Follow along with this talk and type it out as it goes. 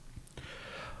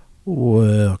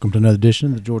Welcome to another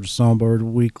edition of the Georgia Songbird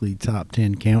Weekly Top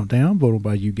 10 Countdown, voted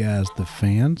by you guys, the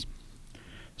fans.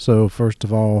 So first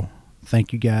of all,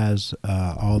 thank you guys,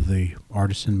 all the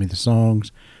artists send me the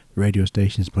songs, the radio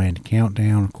stations playing the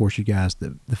countdown. Of course, you guys,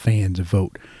 the fans,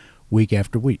 vote week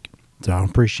after week. So I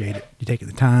appreciate it. You taking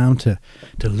the time to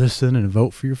listen and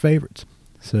vote for your favorites.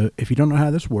 So if you don't know how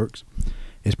this works,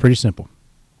 it's pretty simple.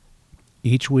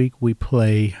 Each week we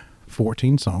play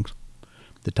 14 songs.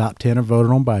 The top 10 are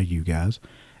voted on by you guys,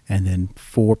 and then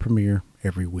 4 premiere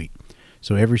every week.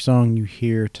 So every song you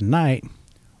hear tonight,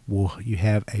 you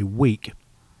have a week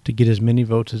to get as many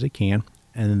votes as it can,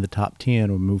 and then the top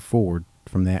 10 will move forward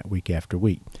from that week after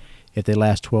week. If they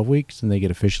last 12 weeks, then they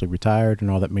get officially retired, and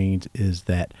all that means is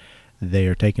that they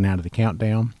are taken out of the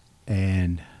countdown,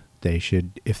 and they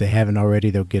should, if they haven't already,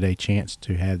 they'll get a chance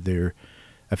to have a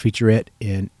featurette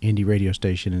in indie radio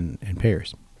station in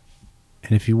Paris.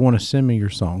 And if you want to send me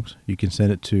your songs, you can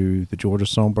send it to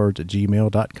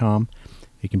thegeorgiasongbirds@gmail.com.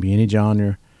 It can be any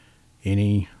genre,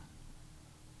 from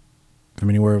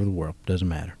anywhere over the world. Doesn't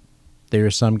matter. There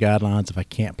are some guidelines. If I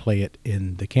can't play it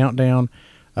in the countdown,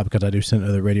 because I do send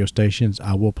other radio stations,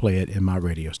 I will play it in my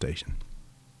radio station.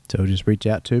 So just reach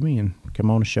out to me and come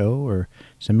on a show or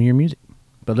send me your music.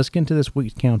 But let's get into this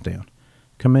week's countdown.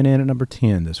 Coming in at number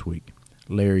 10 this week,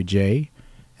 Larry J.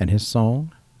 and his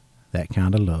song, That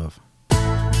Kind of Love.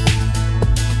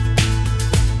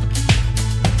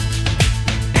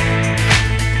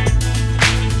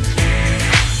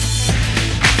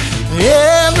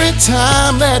 Every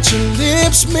time that your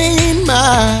lips meet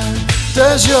mine,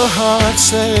 does your heart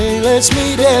say, let's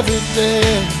meet every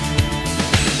day?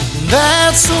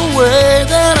 That's the way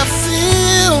that I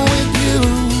feel with you,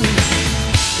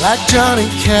 like Johnny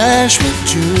Cash with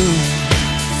June.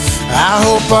 I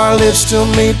hope our lips still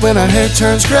meet when our hair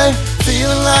turns gray,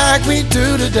 feeling like we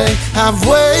do today. I've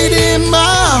waited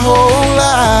my whole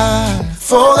life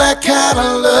for that kind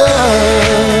of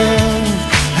love.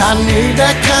 I need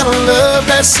that kind of love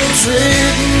that seems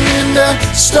written in the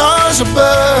stars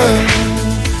above.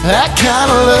 That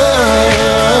kind of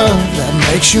love that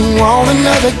makes you want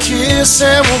another kiss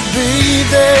and will be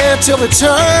there till we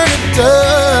turn to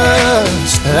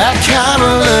dust. That kind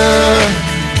of love,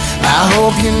 I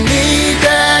hope you need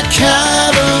that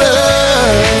kind of love.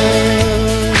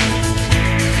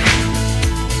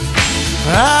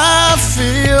 I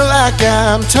feel like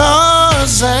I'm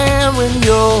Tarzan when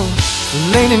you're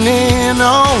leaning in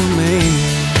on me.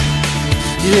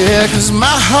 Yeah, 'cause my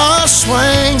heart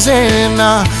swings and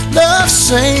our love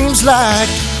seems like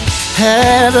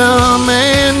Adam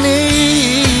and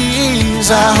Eve.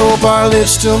 I hope our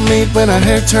lips still meet when our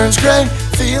hair turns gray,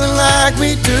 feeling like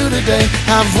we do today.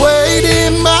 I've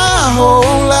waited my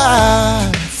whole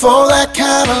life for that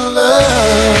kind of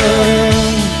love.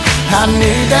 I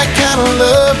need that kind of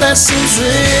love that seems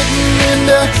written in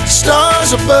the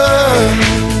stars above.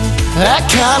 That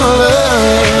kind of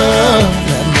love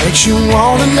that makes you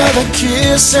want another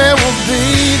kiss and will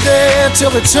be there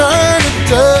till we turn to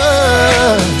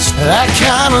dust. That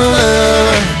kind of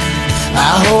love,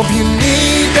 I hope you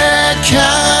need that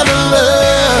kind of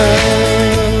love.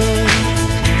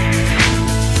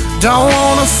 Don't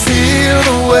wanna feel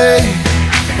the way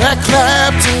that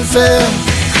Clapton felt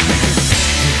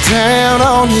down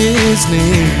on his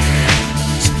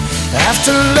knees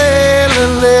after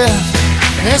Layla left.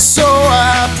 And so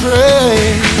I pray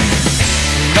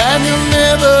that you'll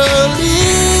never leave.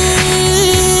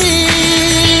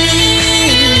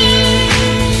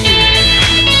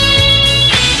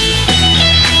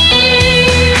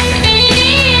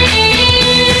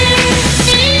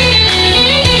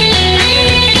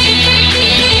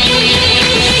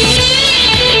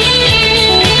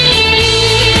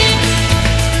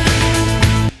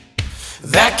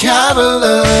 That kind of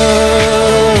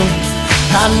love,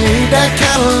 I need that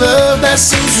kind of love that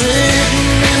seems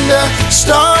written in the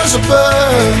stars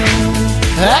above.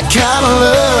 That kind of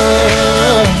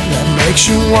love that makes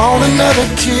you want another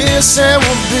kiss and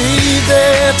will be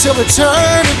there till we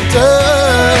turn to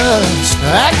dust.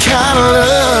 That kind of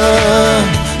love,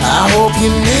 I hope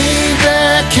you need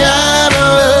that kind of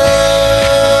love.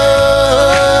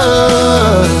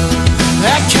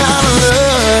 That kind of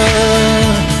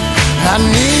love, I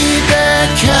need that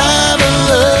kind of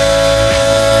love.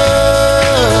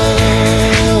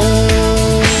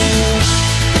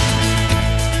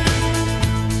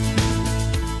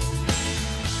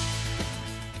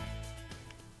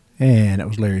 And that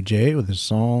was Larry J. with his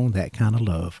song, That Kind of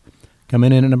Love.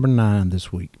 Coming in at number 9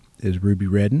 this week is Ruby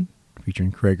Redden,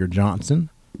 featuring Krager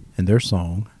Johnson, and their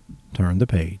song, Turn the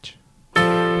Page.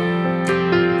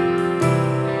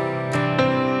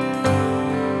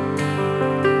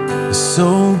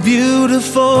 so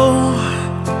beautiful.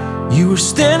 You were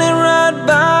standing right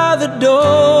by the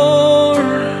door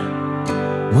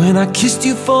when I kissed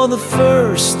you for the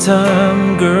first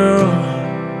time, girl.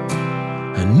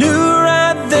 I knew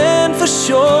right then for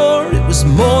sure it was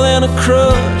more than a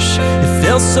crush. It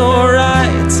felt so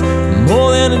right,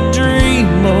 more than a dream.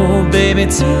 Oh baby,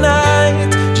 tonight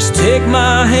just take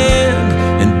my hand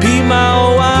and be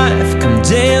my wife. Come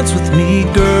dance with me,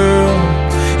 girl,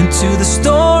 into the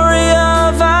story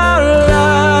of our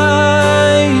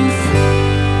life.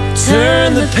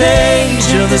 Turn the page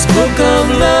of this book of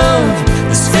love,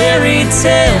 this fairy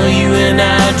tale you and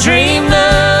I dreamed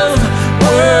of.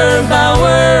 Word by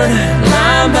word,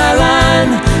 line by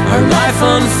line, our life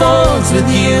unfolds with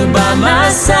you by my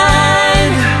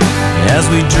side, as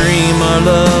we dream our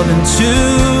love into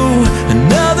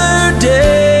another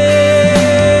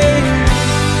day.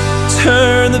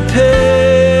 Turn the page.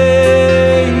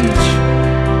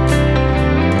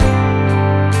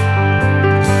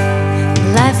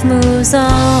 Life moves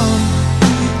on,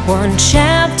 one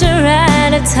chapter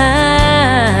at a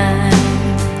time.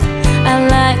 I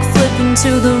like flipping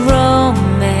to the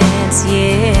romance,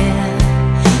 yeah.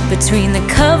 Between the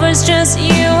covers, just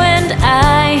you and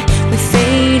I. We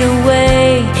fade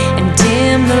away and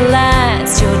dim the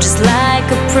lights. You're just like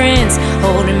a prince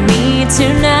holding me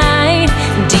tonight.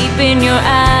 Deep in your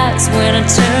eyes, when I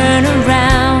turn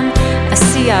around, I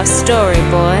see our story,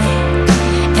 boy,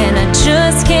 and I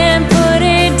just can't put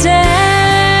it down.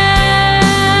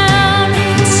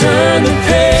 Turn the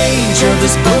page of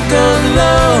this book of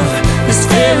love, this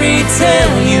fairy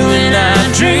tale you and I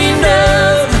dreamed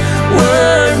of.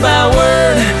 Word by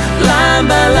word, line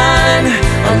by line,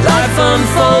 our life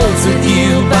unfolds with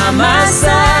you by my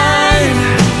side,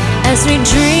 as we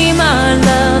dream our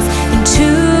love into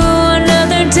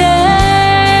another day.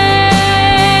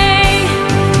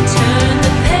 Turn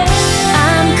the page.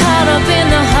 I'm caught up in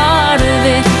the heart of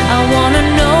it. I wanna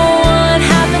know what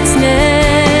happens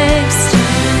next.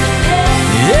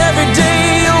 every day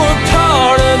you're a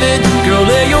part of it. Girl,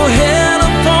 lay your head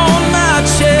upon my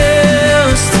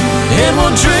chest, and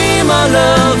we'll dream our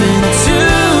love into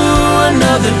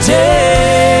another day.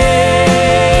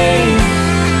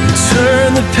 Turn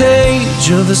the page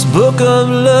of this book of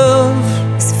love,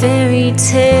 This fairy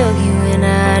tale you and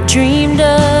I dreamed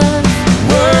of.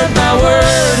 word by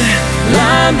word,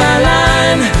 line by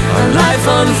line, our life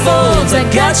unfolds. I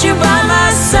got you by my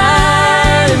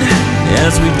side,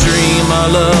 as we dream our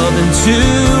love into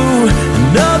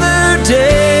another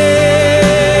day.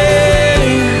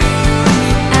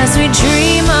 As we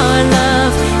dream our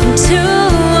love into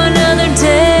another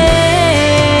day.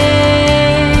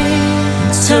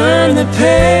 Turn the page.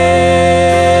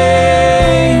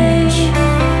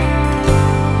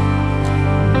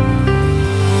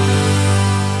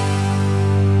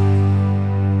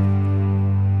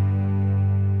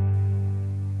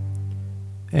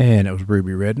 And it was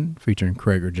Ruby Redden featuring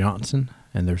Krager Johnson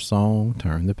and their song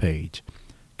Turn the Page.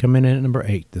 Coming in at number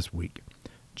 8 this week,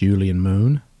 Julian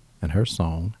Moon and her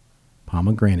song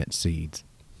Pomegranate Seeds.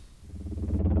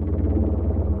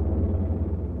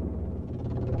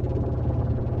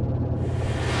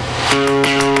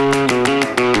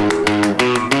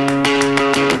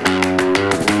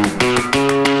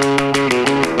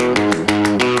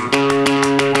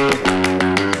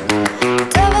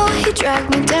 Devil, he dragged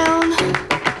me down.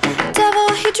 Devil,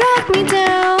 he dragged me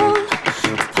down.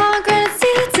 Pomegranate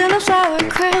seeds and a flower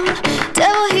crown.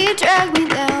 Devil, he dragged me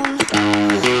down.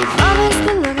 Mama's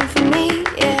been looking for me,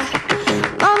 yeah.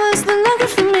 Mama's been looking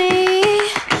for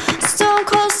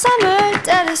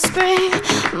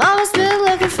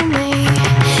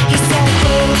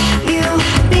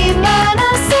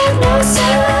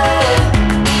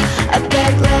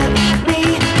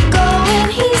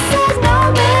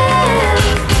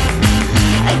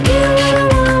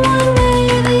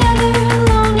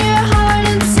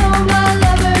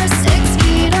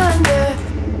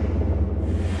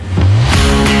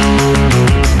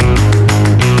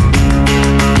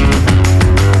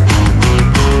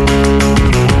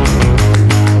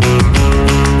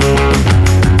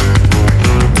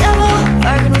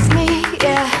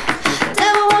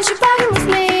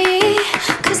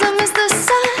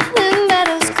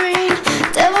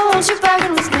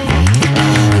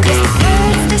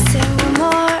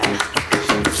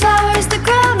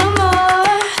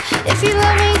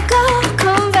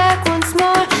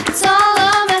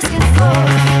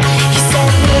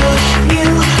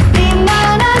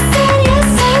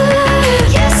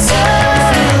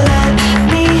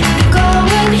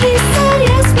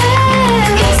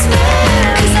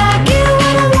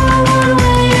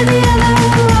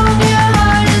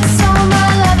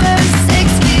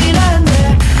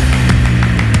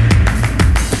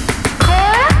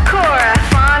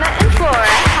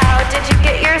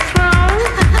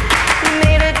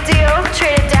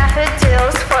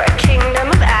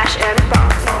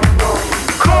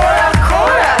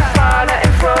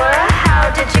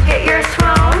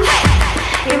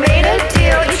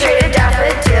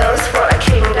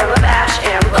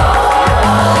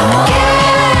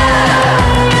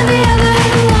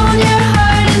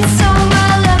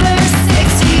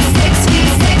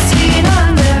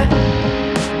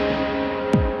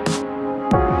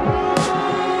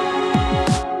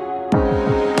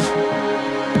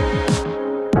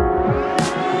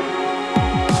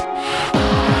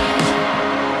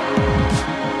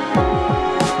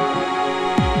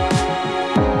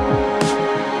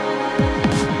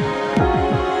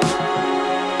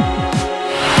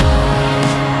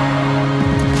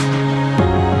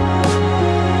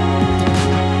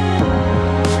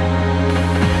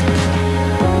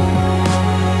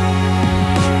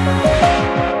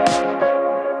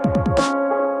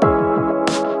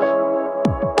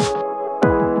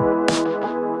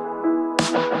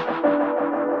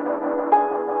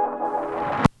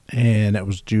And that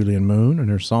was Julian Moon and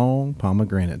her song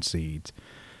Pomegranate Seeds.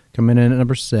 Coming in at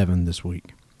number 7 this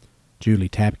week, Julie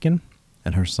Tapkin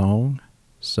and her song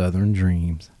Southern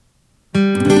Dreams.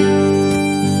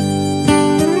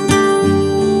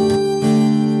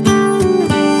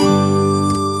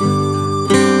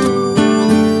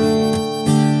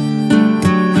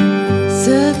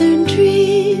 Southern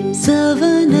dreams of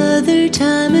another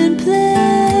time and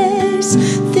place.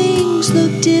 Things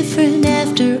look different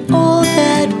after all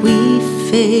that we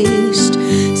faced.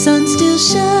 Sun still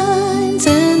shines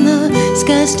and the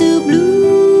sky's still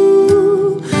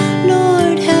blue.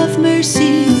 Lord have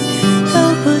mercy,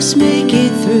 help us make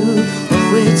it through.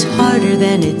 Oh, it's harder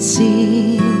than it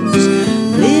seems,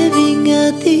 living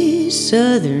out these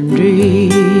southern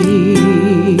dreams.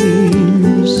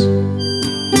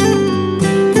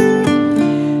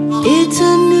 It's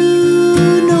a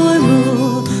new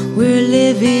normal we're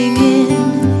living in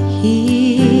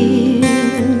here.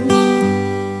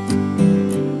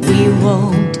 We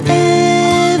won't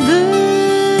ever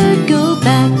go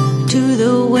back to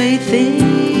the way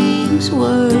things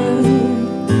were.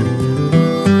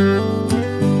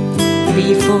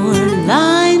 Before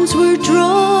lines were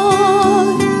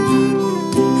drawn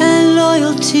and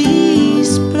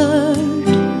loyalties blurred.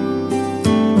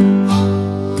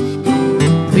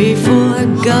 Before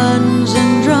guns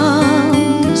and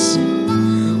drums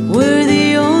were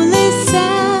the only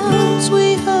sounds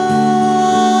we heard.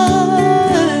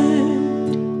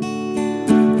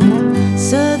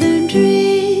 Southern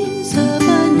dreams of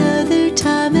another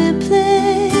time and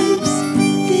place.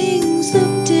 Things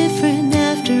look different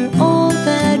after all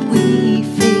that we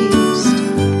faced.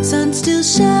 Sun still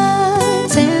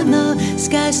shines and the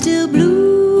sky's still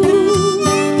blue.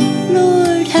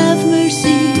 Lord have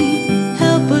mercy,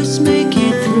 help us make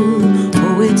it through.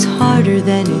 Oh, it's harder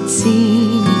than it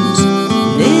seems,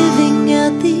 living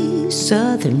out these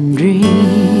southern dreams.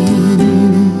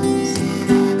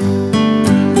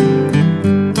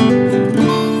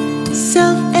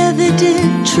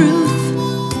 Self-evident truth,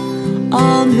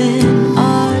 all men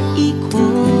are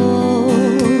equal.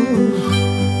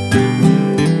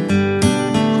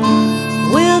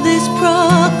 Will this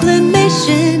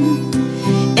proclamation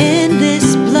end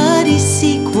this bloody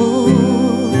sequel?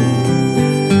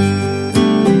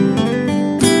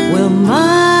 Will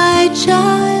my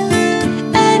child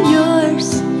and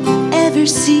yours ever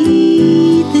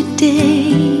see the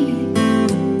day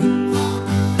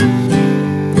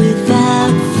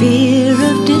without fear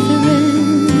of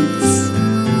difference?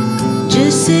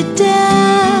 Just sit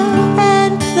down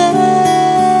and play.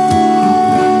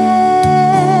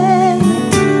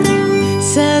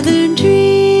 Southern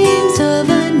dreams of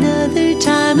another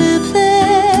time and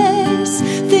place.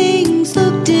 Things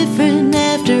look different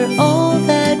after all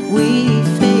that we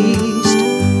faced.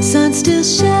 Sun still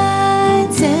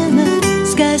shines and the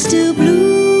sky's still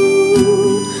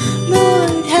blue.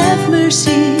 Lord have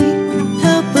mercy,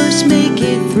 help us make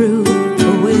it through.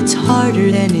 Oh, it's harder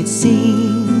than it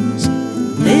seems,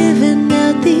 living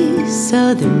out these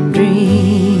southern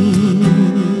dreams.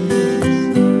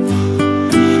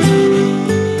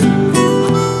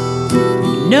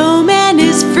 No man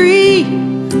is free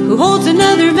who holds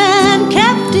another man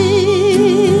captive.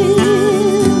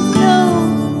 No.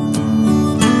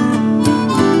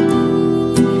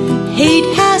 Hate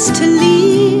has to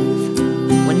leave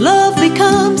when love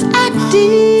becomes active.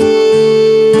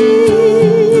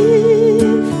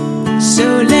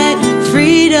 So let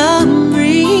freedom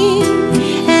ring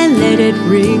and let it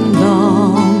ring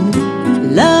long.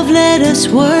 Love, let us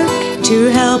work to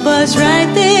help us right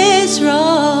this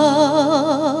wrong.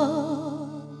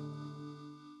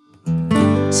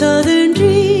 Southern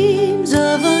dreams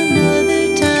of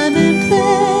another time and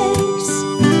place.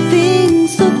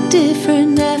 Things look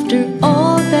different after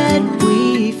all that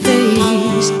we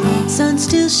faced. Sun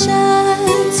still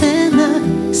shines and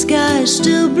the sky's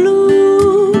still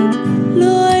blue.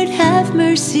 Lord have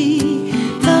mercy,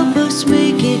 help us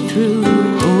make it through.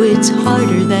 Oh, it's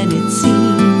harder than it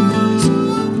seems,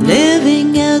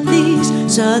 living out these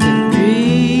southern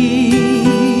dreams.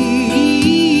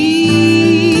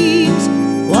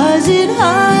 Was it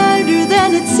harder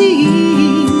than it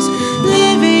seems,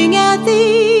 living out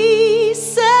these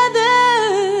southern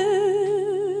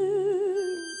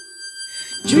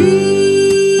dreams?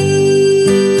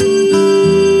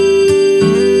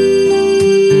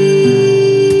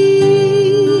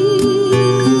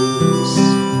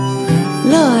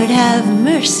 Lord have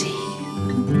mercy.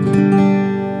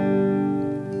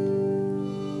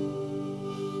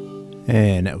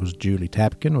 And that was Julie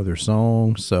Tapkin with her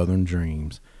song Southern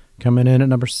Dreams. Coming in at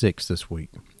number 6 this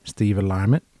week, Steve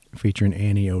Alignment featuring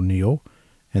Annie O'Neill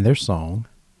and their song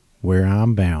Where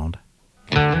I'm Bound.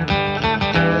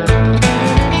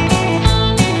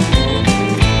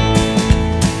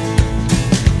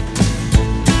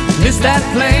 Miss that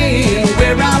plane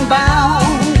where I'm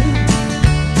bound.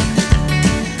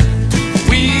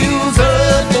 Wheels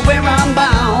up where I'm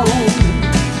bound.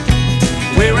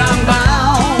 Where I'm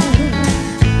bound.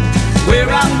 Where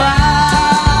I'm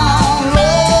bound.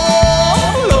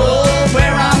 Lord, Lord,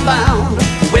 where I'm bound.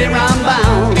 Where I'm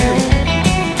bound.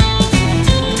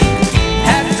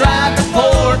 Had to drive to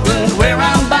Portland where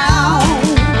I'm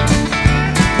bound.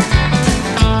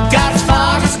 Got as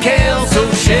far as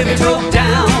Kelso, Chevy broke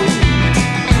down.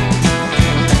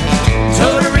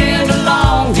 Towed her into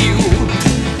Longview.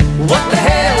 What the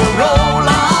hell? Roll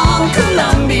on,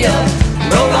 Columbia.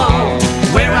 Roll on,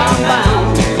 where I'm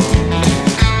bound.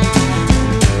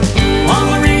 On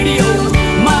the radio,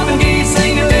 Marvin Gaye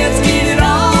singing, let's get it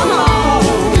on.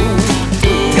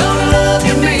 Gonna love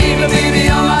you, maybe, baby,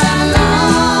 all my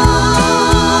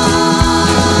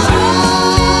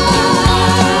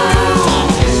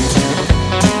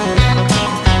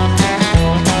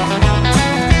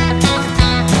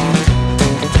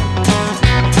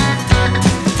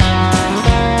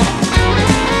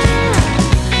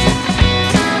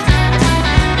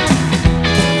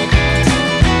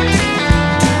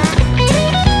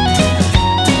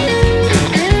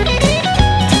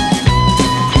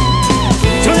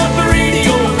turn up the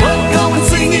radio, we're going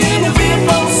singing, the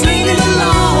people singing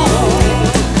along.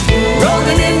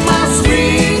 Rolling in my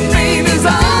sweet baby's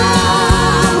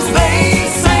arms. They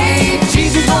say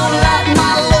Jesus won't like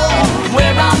my love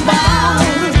where I'm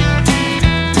bound.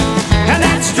 And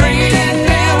that straight and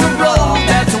narrow road,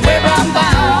 that's where I'm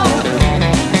bound.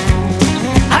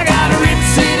 I got a rich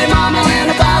city mama and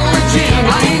a bottle of gin.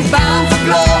 I ain't bound for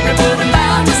glory, but I'm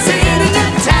bound to sit in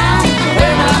that town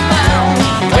where I'm bound,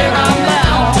 where I'm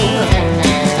bound.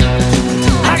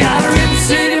 I got a rich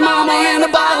city mama and a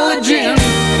bottle of gin.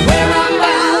 Where I'm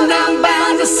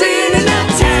bound to sit in that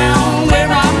town where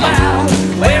I'm bound,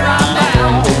 where I'm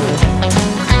bound.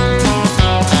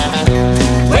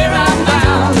 Where I'm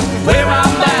bound, where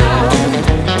I'm bound.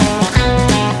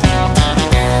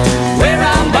 Where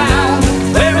I'm bound,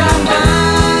 where I'm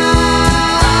bound.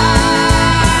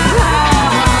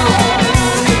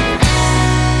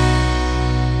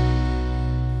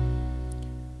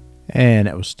 And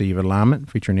that was Steve Alignment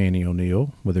featuring Annie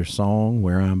O'Neill with her song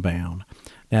Where I'm Bound.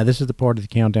 Now, this is the part of the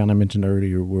countdown I mentioned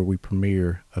earlier where we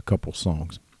premiere a couple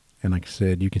songs. And like I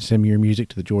said, you can send me your music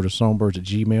to the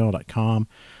georgiasongbirds@gmail.com.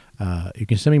 You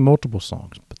can send me multiple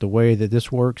songs. But the way that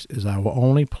this works is I will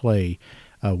only play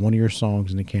one of your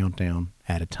songs in the countdown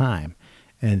at a time.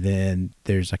 And then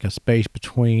there's like a space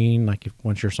between, like if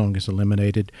once your song gets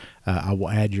eliminated, I will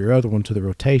add your other one to the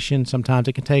rotation. Sometimes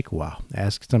it can take a while.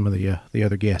 Ask some of the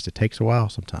other guests. It takes a while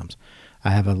sometimes. I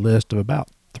have a list of about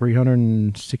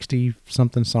 360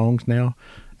 something songs now,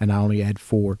 and I only add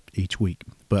 4 each week.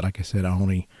 But like I said, I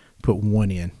only put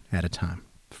one in at a time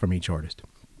from each artist.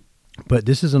 But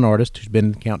this is an artist who's been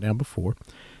in the countdown before,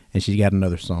 and she's got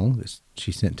another song that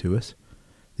she sent to us.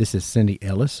 This is Cindy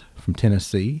Ellis from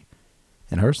Tennessee,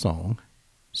 and her song,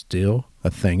 Still a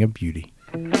Thing of Beauty.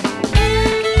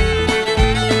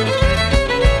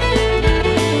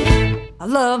 I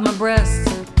love my breasts.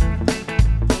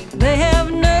 They have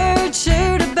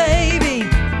nurtured a baby,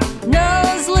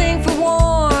 nuzzling for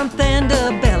warmth and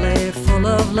a belly full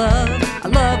of love. I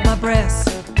love my breasts.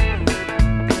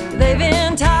 They've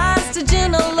enticed a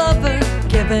gentle lover,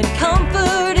 given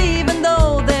comfort even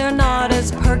though they're not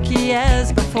as perky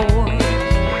as before.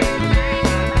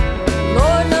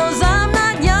 Lord knows I'm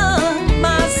not young,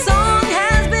 my song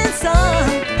has been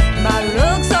sung. My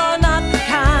looks are not the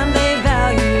kind they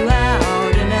value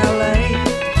out in LA.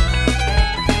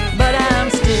 But I'm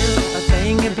still a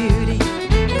thing of beauty.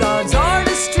 God's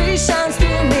artistry shines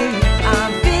through me.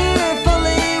 I'm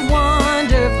fearfully,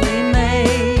 wonderfully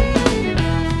made.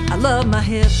 I love my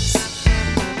hips.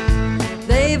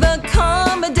 They've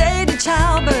accommodated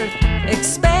childbirth,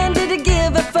 expanded to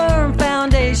give a firm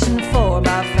foundation for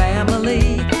my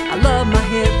family. I love my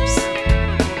hips.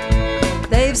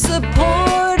 They've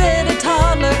supported a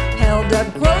toddler, held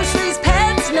up groceries,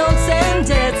 pets, notes, and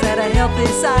debts at a healthy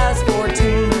size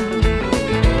 14.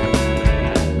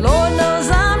 Lord knows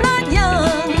I'm not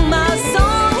young, my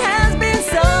song has been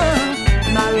sung.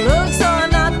 My looks are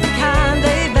not the kind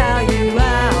they value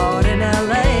out in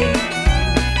LA.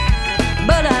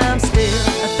 But I'm still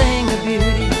a thing of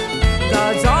beauty.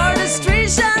 God's artistry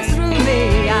shines through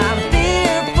me. I'm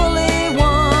fearfully,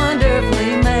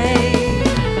 wonderfully made.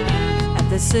 And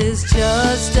this is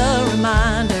just a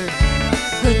reminder.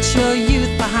 Put your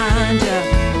youth behind you.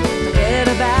 Forget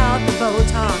about the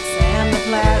Botox and the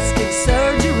plastic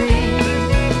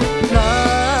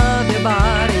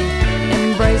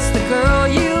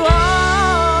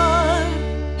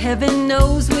Heaven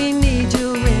knows we need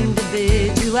your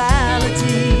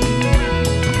individuality.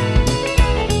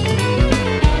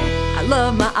 I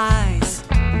love my eyes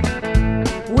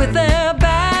with their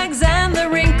bags and the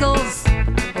wrinkles.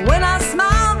 When I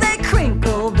smile, they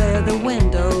crinkle. They're the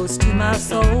windows to my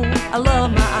soul. I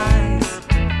love my eyes.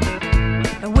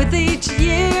 And with each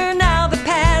year now that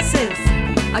passes,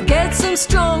 I get some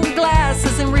stronger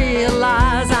glasses and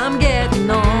realize I'm getting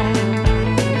on.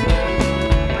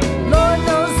 Lord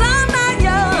knows I'm not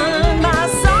young. My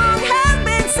song has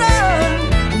been sung.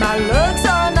 My looks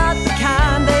are not the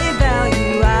kind they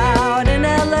value out in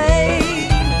LA.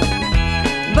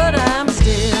 But I'm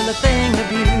still a thing of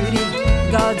beauty.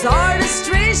 God's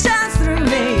artistry shines through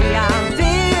me. I'm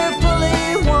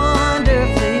fearfully,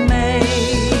 wonderfully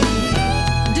made.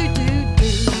 Do-do-do.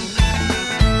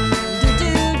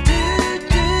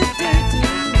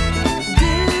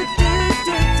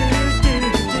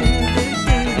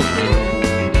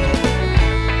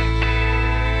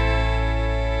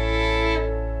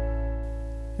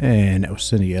 And that was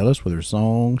Cindy Ellis with her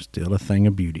song, Still a Thing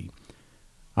of Beauty.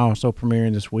 Also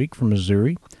premiering this week from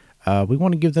Missouri. We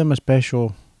want to give them a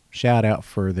special shout out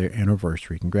for their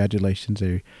anniversary. Congratulations.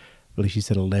 I believe she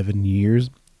said 11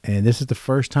 years. And this is the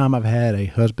first time I've had a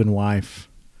husband-wife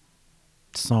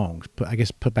songs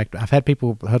put back. I've had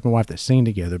people, husband and wife, that sing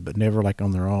together, but never like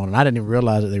on their own. And I didn't even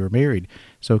realize that they were married.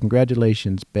 So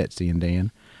congratulations, Betsy and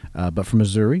Dan. But from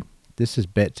Missouri, this is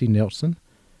Betsy Nelson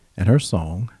and her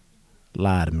song,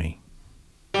 Lie to Me.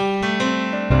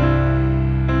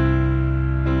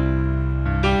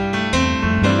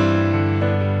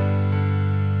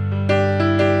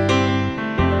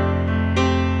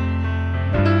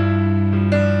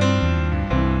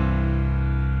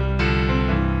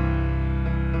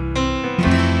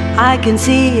 I can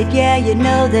see it, yeah, you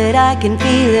know that I can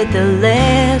feel it. The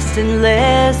less and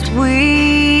less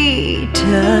we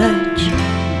touch.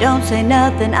 Don't say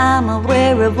nothing, I'm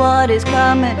aware of what is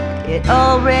coming. It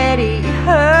already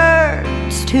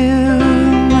hurts too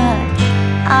much.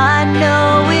 I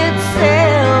know it's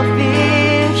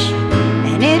selfish,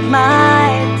 and it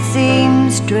might seem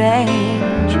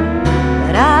strange,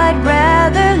 but I'd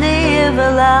rather live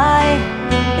a lie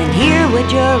than hear what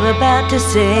you're about to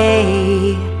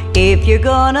say. If you're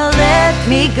gonna let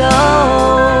me go,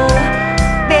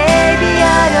 baby,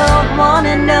 I don't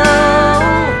wanna know.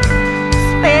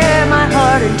 Spare my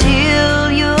heart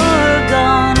until you're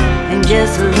gone, and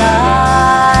just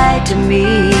lie to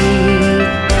me.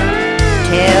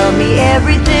 Tell me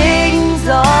everything's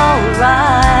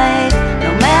alright,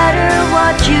 no matter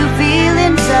what you feel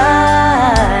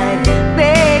inside.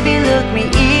 Baby, look me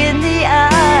in the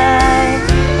eye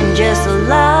and just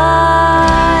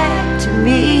lie to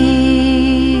me.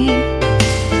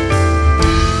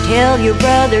 Tell your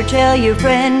brother, tell your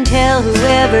friend, tell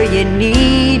whoever you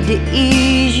need to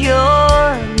ease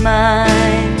your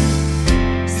mind.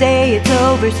 Say it's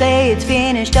over, say it's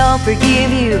finished, I'll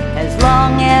forgive you as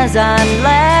long as I'm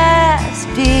last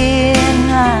in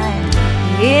line.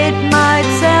 It might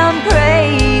sound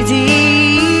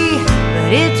crazy,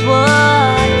 but it's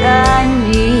what I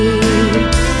need.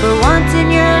 For once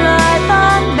in your life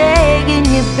I'm begging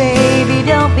you, baby,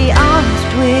 don't be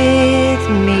honest with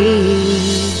me.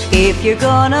 If you're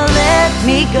gonna let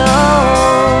me go,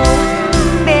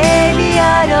 baby,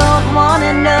 I don't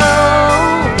wanna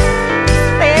know.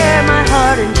 Spare my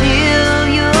heart until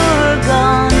you're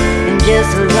gone, and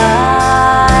just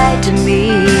lie to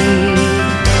me.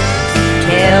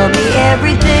 Tell me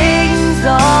everything's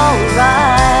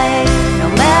alright, no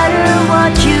matter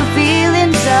what you feel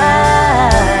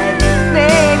inside.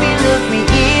 Baby, look me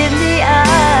in the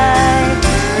eye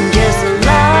and just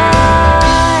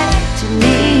lie to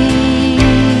me.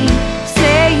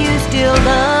 Say you still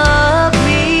love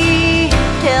me.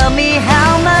 Tell me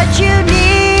how much you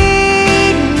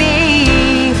need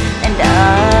me, and I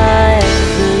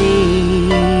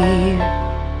believe.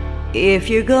 If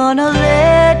you're gonna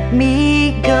let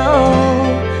me go,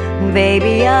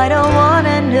 baby, I don't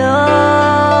wanna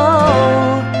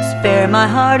know. Spare my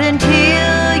heart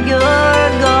until you're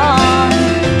gone.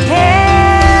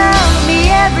 Tell me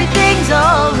everything's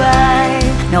alright,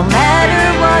 no matter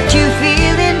what you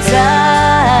feel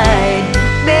inside.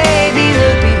 Baby,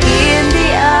 look me in the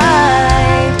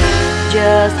eye,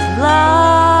 just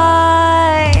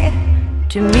lie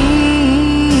to me.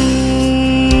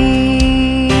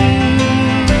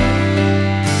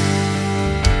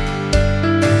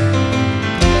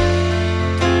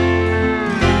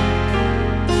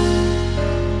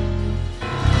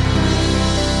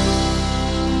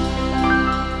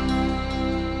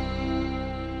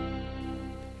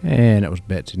 And that was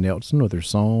Betsy Nelson with her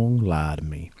song, Lie to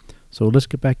Me. So let's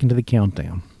get back into the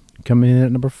countdown. Coming in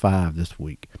at number 5 this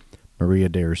week, Maria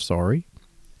Sorry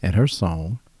and her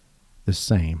song, The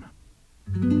Same.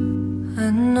 I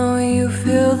know you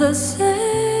feel the same,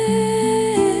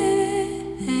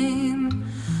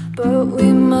 but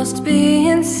we must be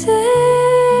insane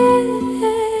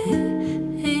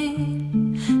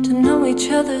to know each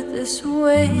other this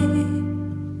way.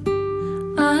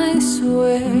 I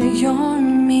swear you're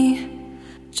me,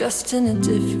 just in a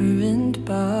different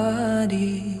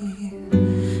body.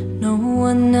 No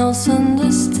one else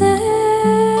understands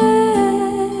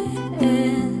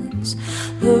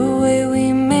the way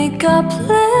we make our plans,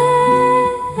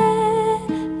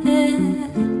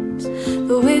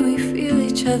 the way we feel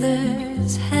each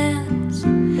other's hands.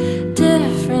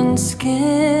 Different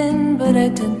skin, but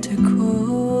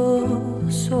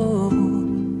identical soul.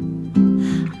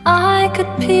 I could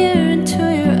peer into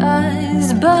your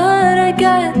eyes, but I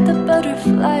get the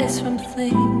butterflies from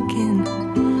thinking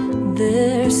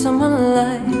there's someone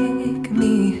like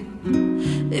me.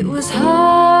 It was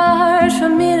hard for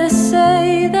me to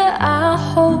say that I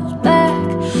hold back,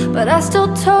 but I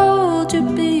still told you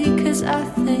because I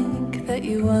think that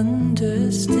you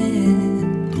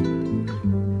understand.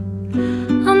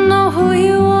 I know who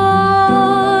you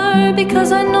are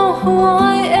because I know who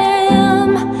I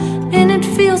am, and it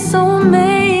feels so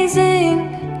amazing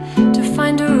to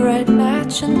find a right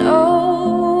match. And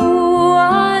oh,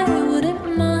 I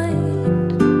wouldn't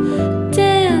mind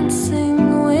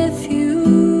dancing with you.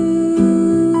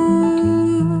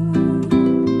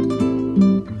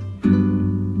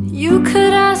 You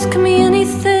could ask me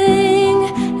anything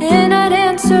and I'd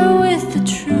answer with the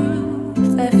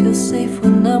truth. I feel safe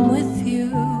when I'm with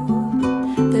you.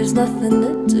 There's nothing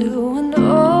to do, and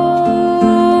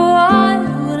oh, I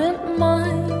wouldn't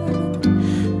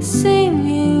mind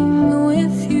singing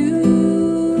with you.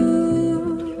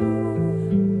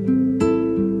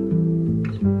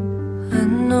 I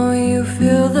know you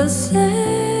feel the same,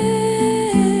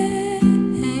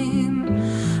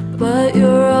 but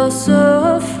you're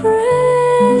also afraid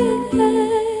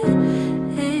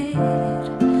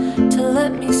to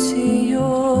let me see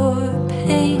your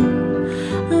pain.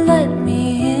 Let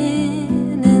me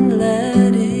in and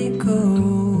let it go.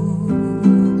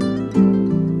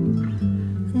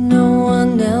 No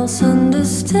one else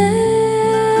understands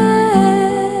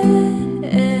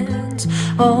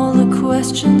all the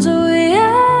questions we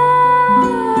ask,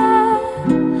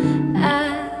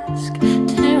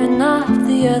 tearing off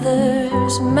the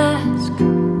other's mask,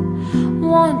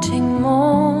 wanting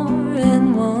more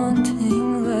and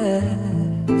wanting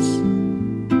less.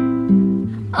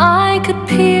 I could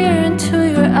peer into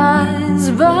your eyes,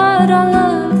 but all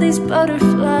of these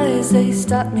butterflies, they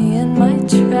stop me in my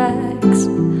tracks,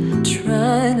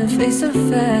 trying to face the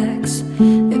facts.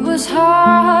 It was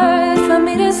hard for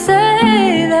me to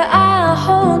say that I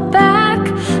hold back,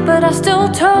 but I still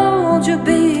told you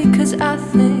because I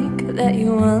think that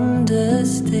you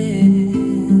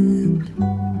understand.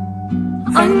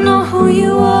 I know who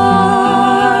you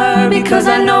are because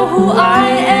I know who I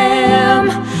am,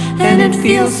 and it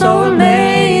feels so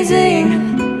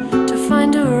amazing to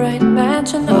find a right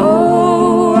match. And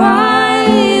oh,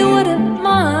 I wouldn't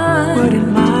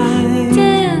mind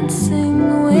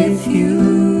dancing with you.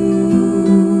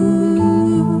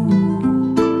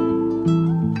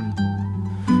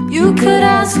 You could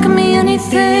ask me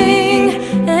anything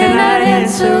and I'd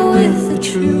answer with the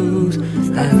truth.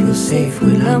 I feel safe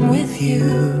when I'm with you.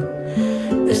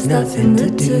 There's nothing to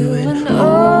do, and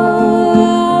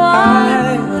oh,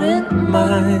 I wouldn't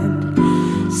mind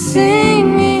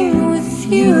singing with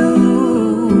you.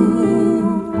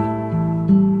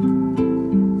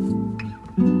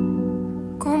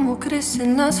 Como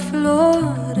crecen las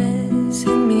flores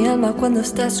en mi alma cuando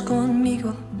estás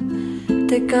conmigo.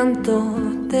 Te canto,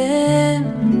 te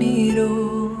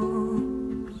miro.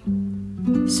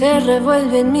 Se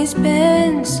revuelven mis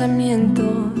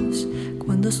pensamientos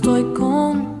cuando estoy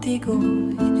contigo.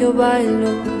 Yo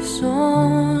bailo,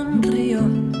 sonrío.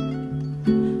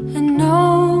 And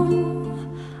no,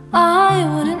 I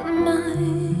wouldn't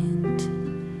mind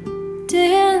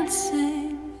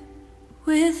dancing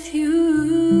with you.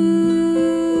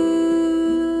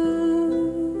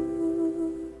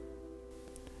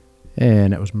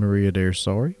 And that was Maria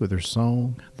Sorry with her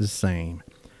song, The Same.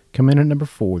 Coming in at number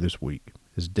 4 this week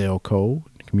is Del Cole,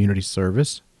 Community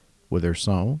Service, with her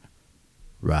song,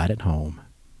 Right at Home.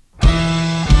 There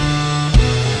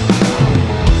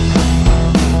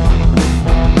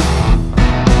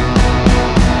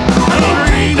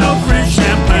ain't no French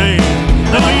champagne,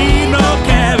 there ain't no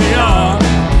caviar.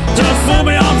 Just pour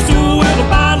me on stool with a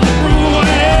bottle of brew and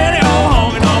any old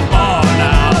honky tonk bar. And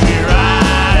I'll be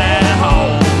right at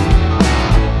home.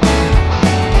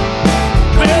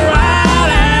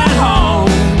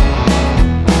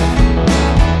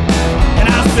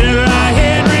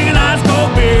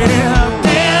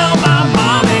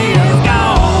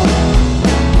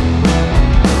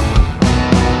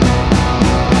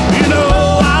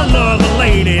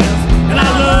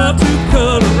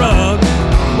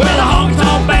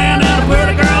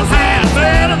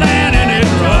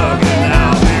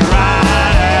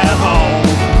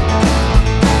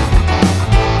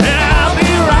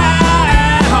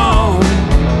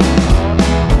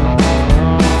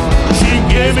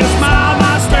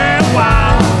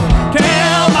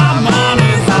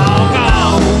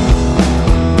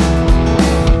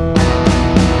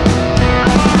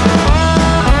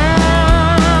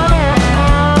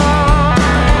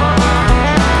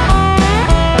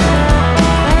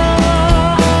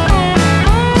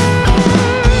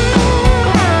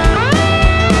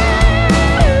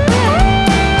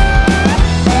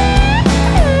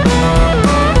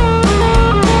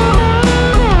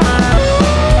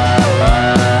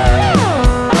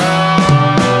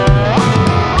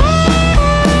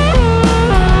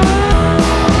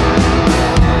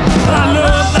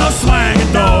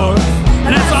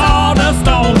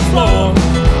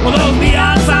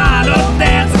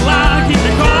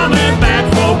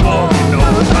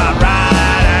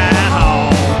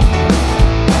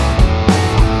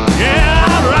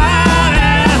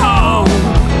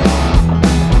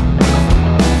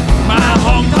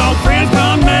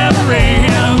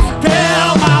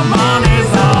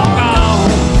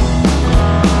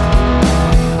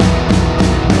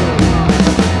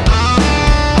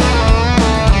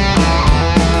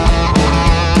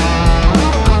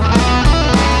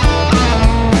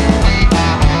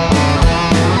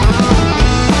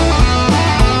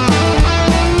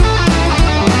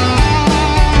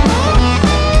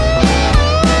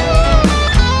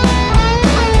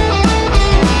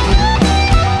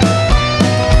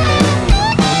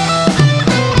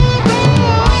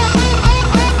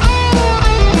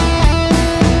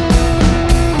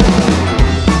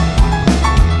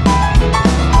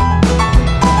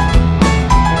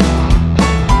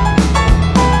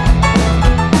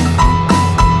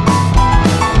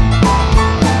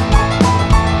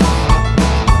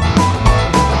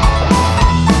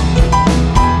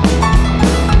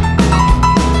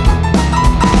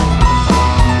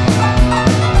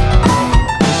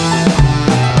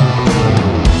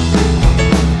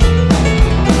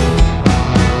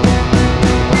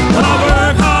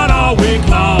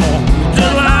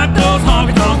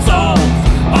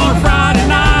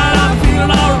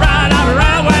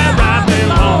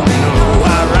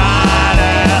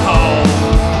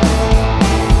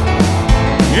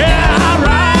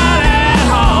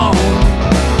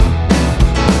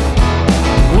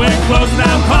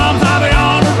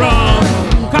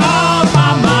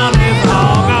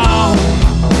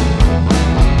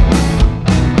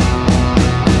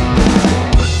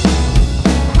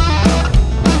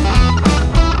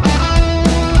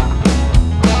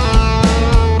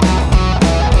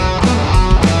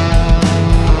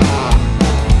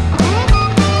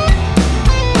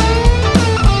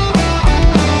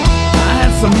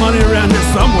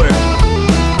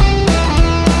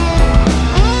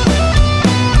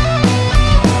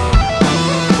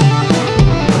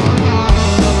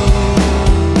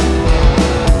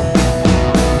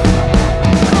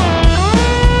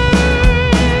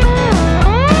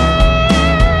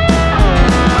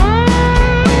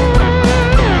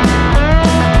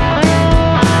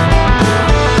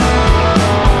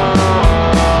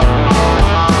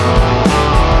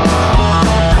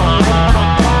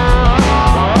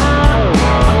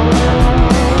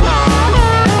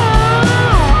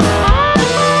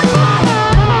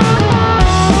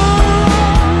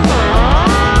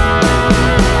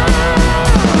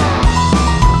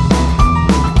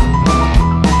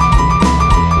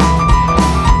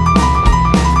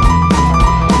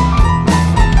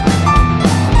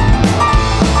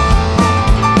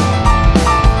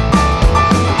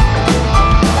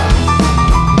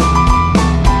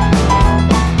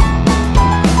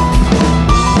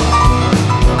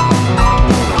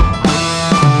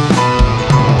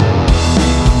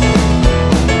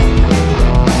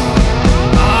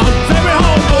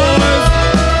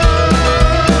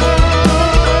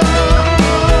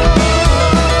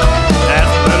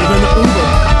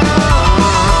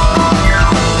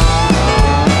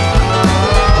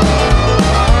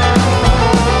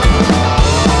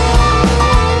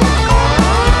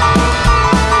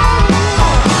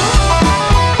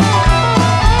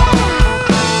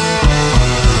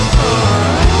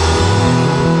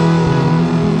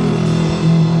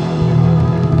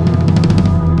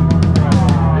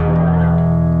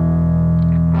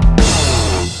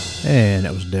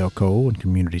 and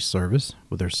community service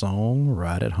with their song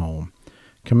Right at Home.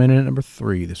 Coming in at number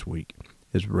 3 this week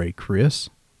is Ray Chris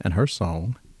and her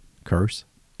song Curse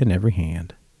in Every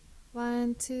Hand.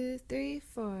 1, 2, 3,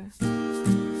 4.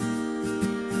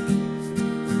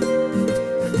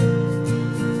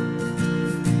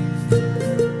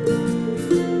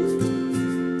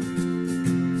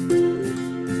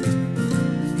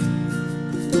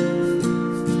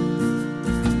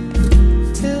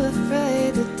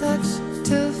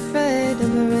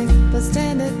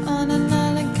 Standing on an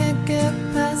island, can't get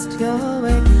past your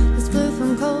way. It's blue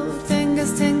from cold,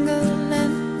 fingers tingle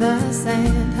in the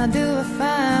sand. How do I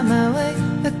find my way?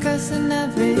 A curse in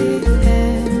every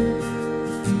hand.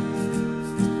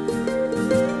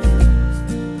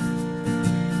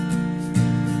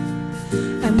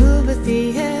 I move with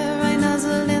the air, I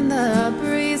nuzzle in the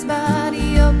breeze.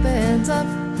 Body opens up,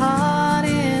 heart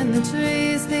in the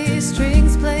trees. These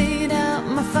strings played out,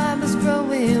 my fibers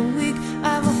growing weak.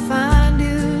 I will find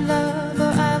you, love, or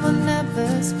I will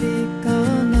never speak.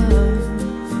 Oh no,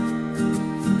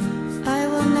 I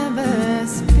will never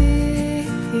speak.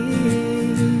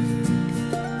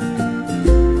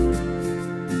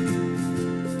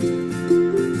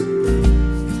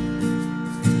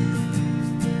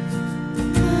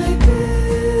 My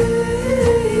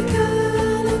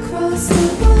beacon across the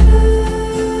water.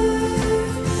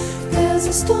 There's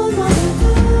a storm on the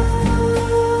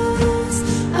bus.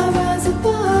 I rise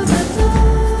above the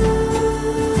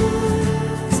dust,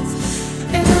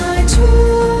 and I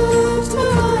trust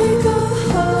where I go.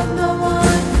 Hold no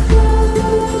one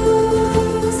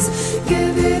close.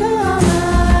 Give it all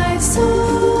my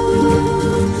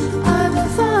soul. I will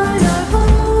find our home.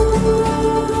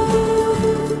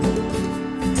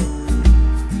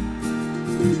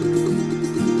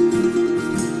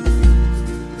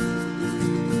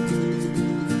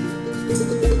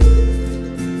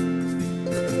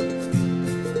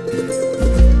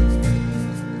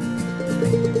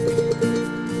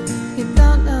 You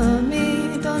don't know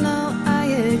me, don't know I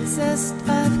exist.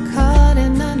 I've caught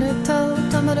an undertow,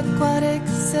 tumbled aquatic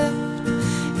sift.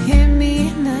 Hear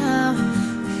me now,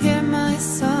 hear my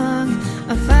song.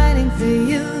 I'm fighting for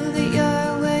you, that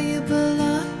you're where you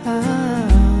belong.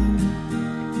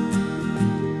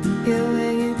 You're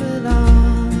where you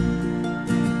belong.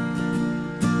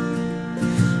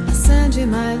 I'll send you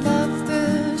my love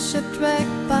through shipwreck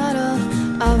bottle.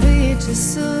 I'll reach you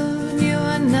soon, you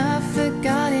are not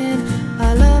forgotten.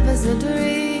 Our love is a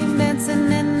dream,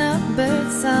 dancing in a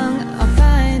bird song. I'll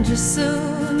find you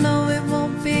soon, no it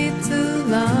won't be too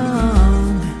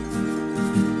long.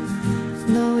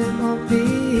 No it won't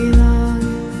be long.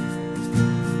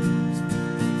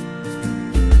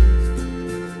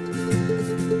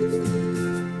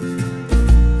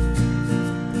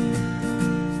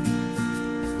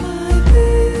 My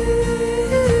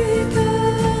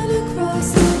beacon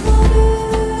across the water.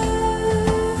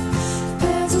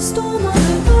 There's a storm on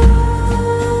the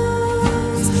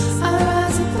bus. I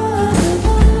rise above the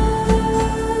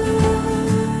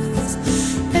dust,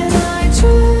 and I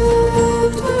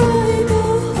drift where I go.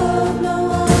 Hold no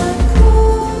one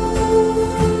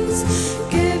close.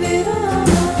 Give it all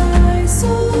my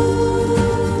soul.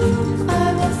 I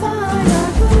will find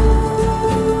our home.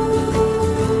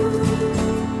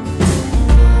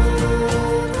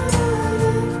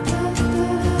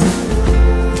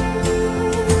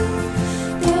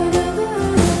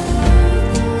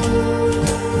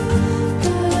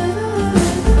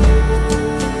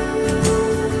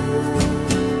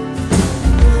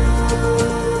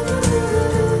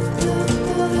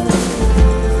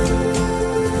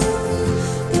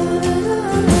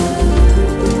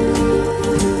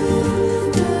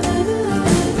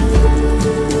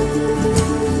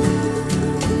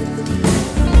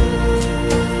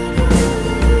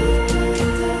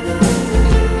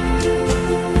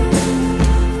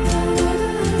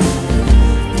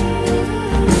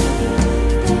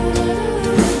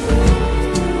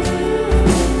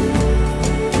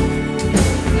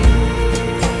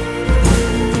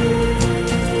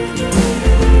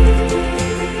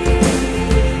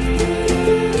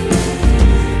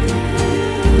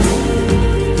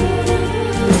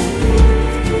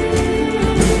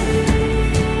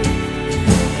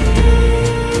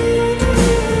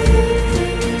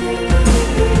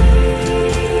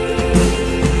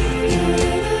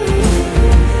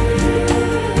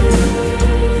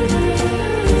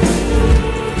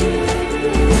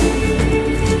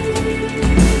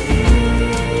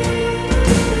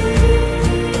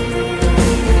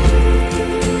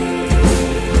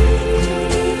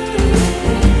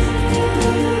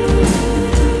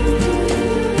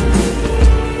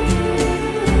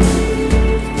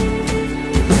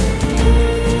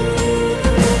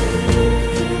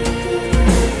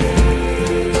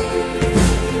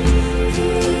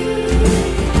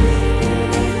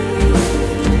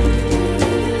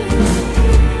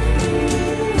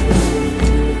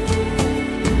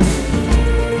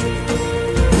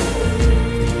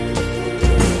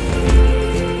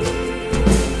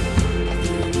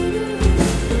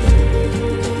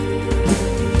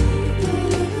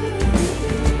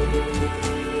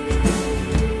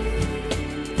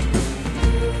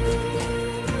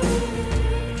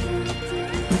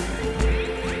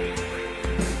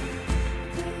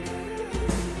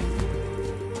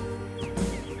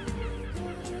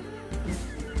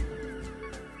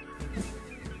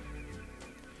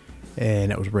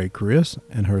 And that was Ray Chris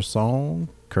and her song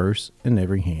Curse in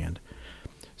Every Hand.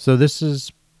 So this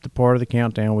is the part of the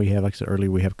countdown. We have, like I said earlier,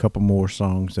 we have a couple more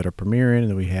songs that are premiering, and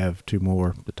then we have two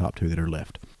more, the top two that are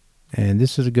left. And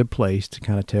this is a good place to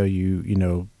kind of tell you,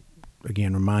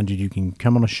 again, remind you can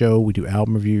come on a show. We do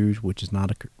album reviews, which is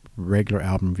not a regular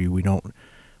album review. We don't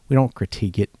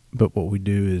critique it, but what we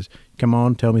do is come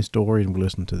on, tell me stories, and we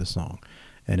listen to the song.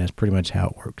 And that's pretty much how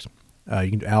it works. You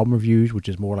can do album reviews, which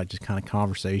is more like just kind of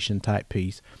conversation type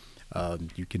piece.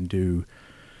 You can do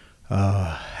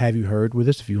Have You Heard with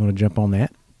us if you want to jump on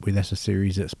that. That's a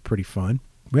series that's pretty fun.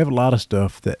 We have a lot of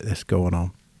stuff that's going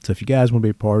on. So if you guys want to be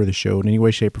a part of the show in any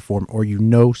way, shape, or form, or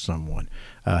someone,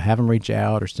 have them reach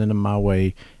out or send them my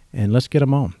way, and let's get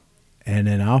them on. And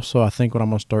then also, I think what I'm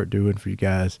going to start doing for you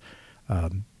guys,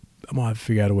 I'm going to have to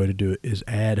figure out a way to do it, is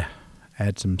add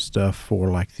some stuff for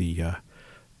like the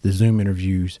Zoom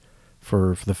interviews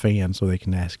for the fans so they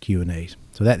can ask Q&As.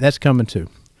 So that's coming too.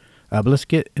 But let's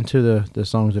get into the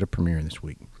songs that are premiering this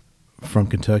week. From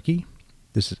Kentucky,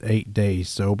 this is 8 Days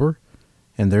Sober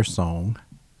and their song,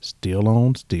 Still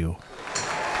on Still.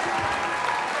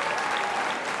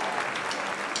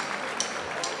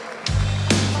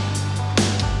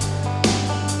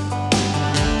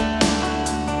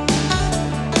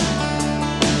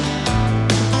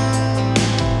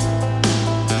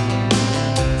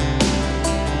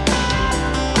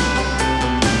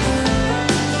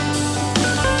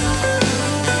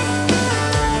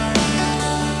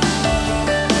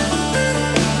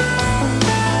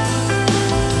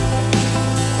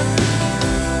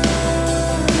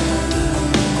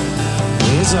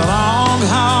 It's a long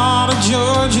haul to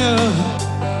Georgia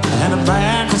and the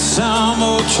back of some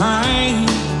old train,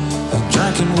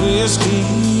 drinking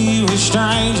whiskey with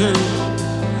strangers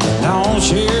that don't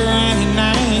share any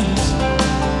names.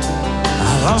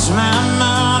 I lost my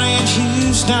money in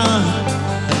Houston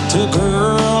to a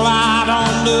girl I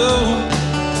don't know,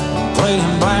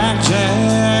 playing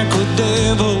blackjack with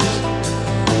devils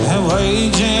and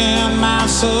waging my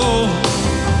soul.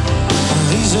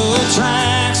 These old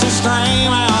tracks that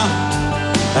scream out,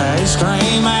 they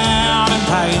scream out in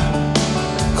pain,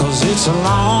 'cause it's a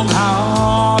long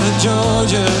haul to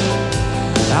Georgia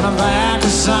and the back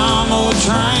of some old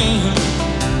train.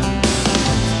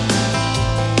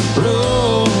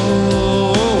 Roll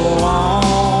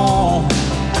on,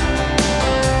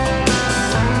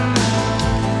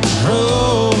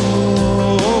 roll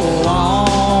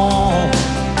on,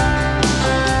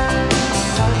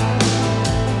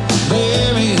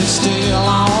 baby, it's still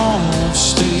on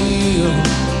still,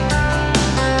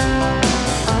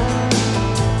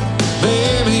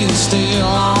 baby, it's still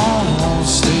on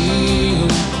still.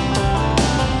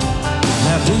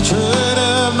 Now Detroit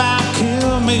about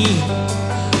killed me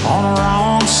on the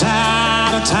wrong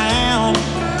side of town,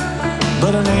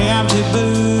 but an empty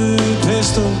boot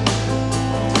pistol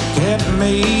kept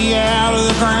me out of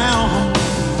the ground.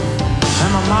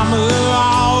 And my mama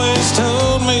always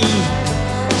told me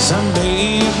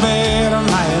someday a better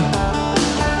man,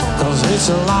 'cause it's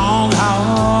a long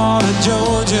haul to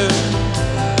Georgia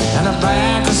and the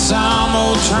back of some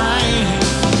old train.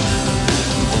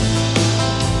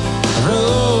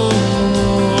 Roll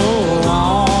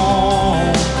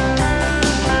on,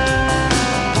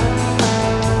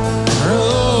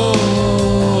 roll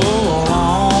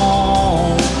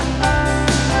on,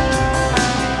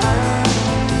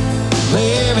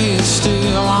 baby, it's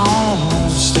still on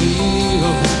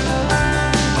still,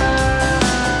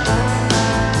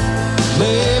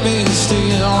 baby, it's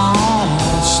still on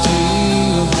still.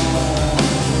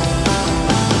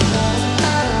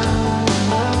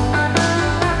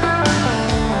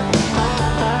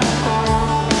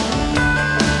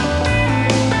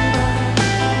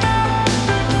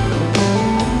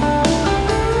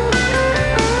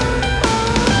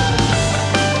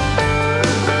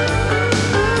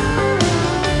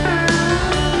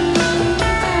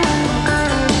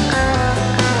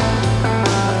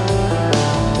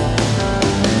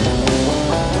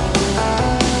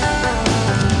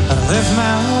 Left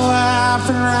my wife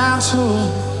in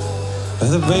Rantoul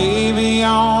with a baby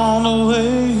on the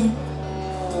way,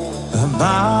 a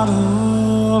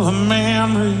bottle of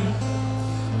memory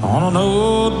on an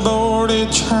old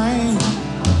boarded train.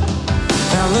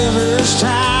 Now livers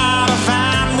try to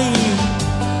find me,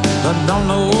 but don't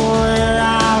know where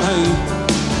I'll lay,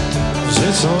 'cause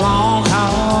it's a long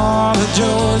haul to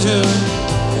Georgia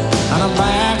on the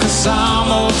back of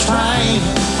some old train.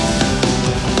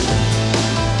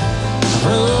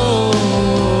 Roll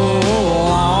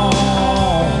on,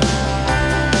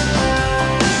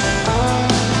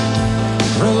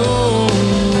 roll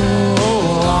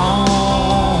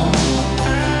on,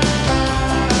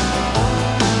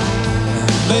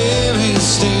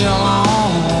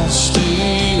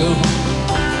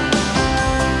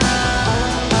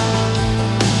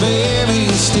 baby,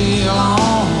 still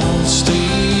on still.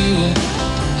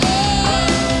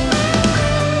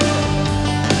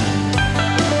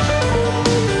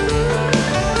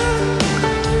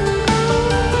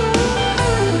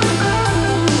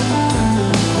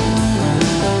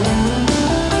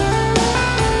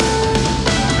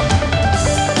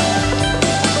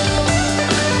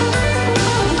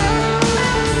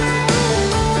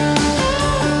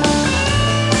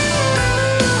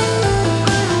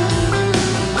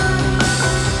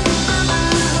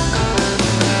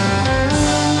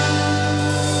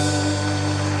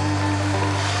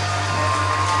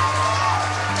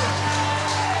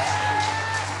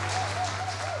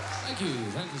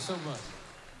 Thank you so much.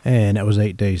 And that was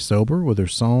 8 Days Sober with their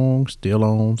song Still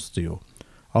On Still.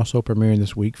 Also premiering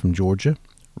this week from Georgia,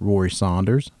 Rory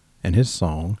Saunders and his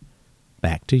song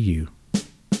Back to You.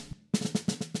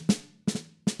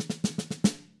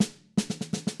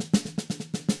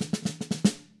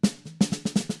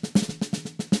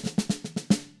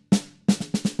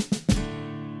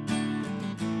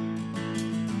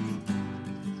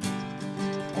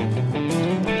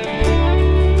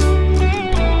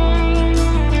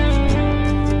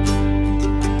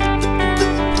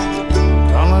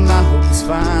 Darling, I hope this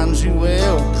finds you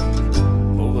well.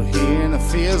 Over here in the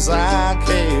fields like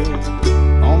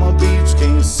hell. On the beach,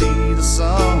 can you see the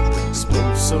sun?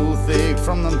 Smoke so thick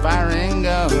from them firing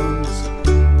guns.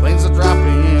 Planes are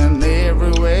dropping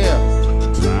everywhere.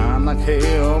 Trying like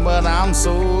hell, but I'm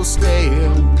so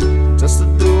scared. Just to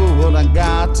do what I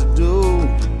got to do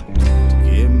to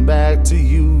get back to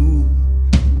you.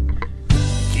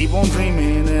 Keep on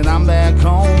dreaming and I'm back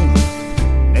home.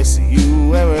 Next to you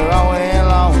where we're all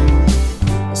alone.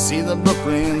 I see the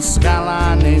Brooklyn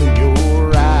skyline in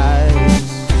your eyes.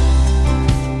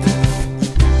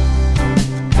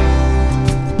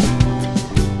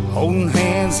 Holding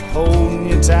hands, holding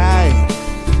you tight.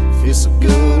 Feels so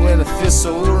good when it feels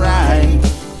so right.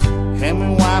 Help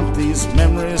me wipe these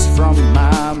memories from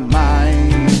my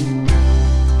mind.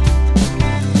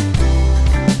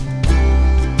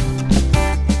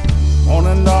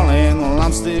 Morning, darling, well,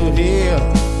 I'm still here.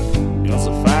 Guns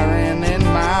are firing in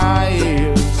my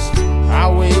ears.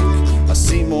 I wake, I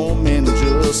see more men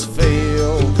just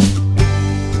fail.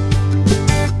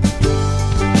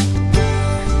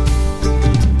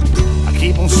 I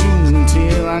keep on shooting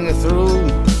till I get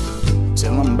through,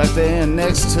 till I'm back there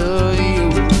next to you.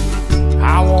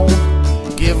 I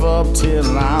won't give up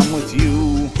till I'm with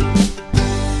you.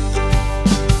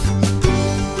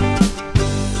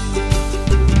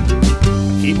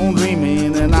 Keep on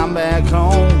dreaming and I'm back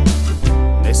home.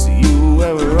 Next to you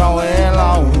where we're all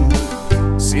alone.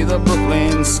 See the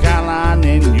Brooklyn skyline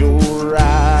in your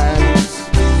eyes.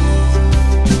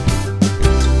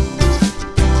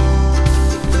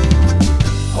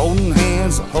 Holding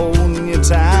hands, holding you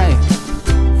tight.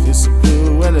 Feels so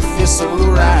good when it feels so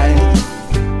right.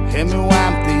 Help me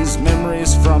wipe these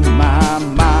memories from my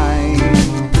mind.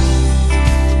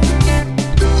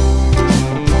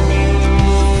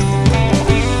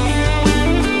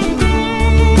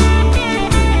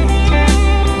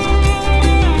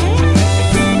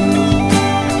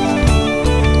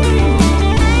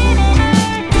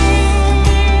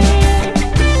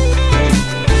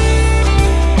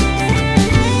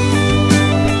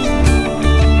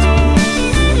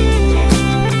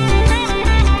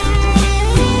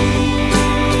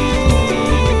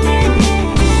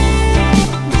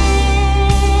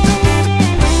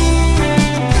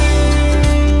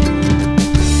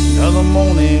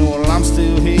 Morning, well, I'm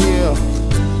still here.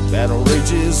 Battle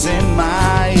rages in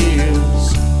my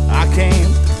ears. I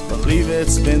can't believe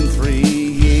it's been 3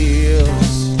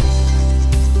 years.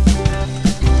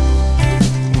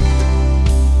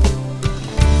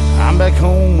 I'm back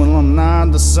home, well, I'm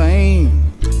not the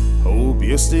same. Hope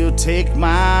you'll still take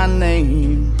my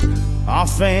name. Our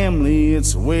family,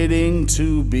 it's waiting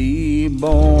to be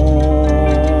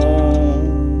born.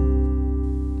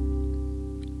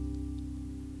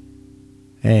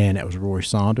 And that was Rory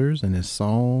Saunders and his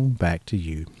song Back to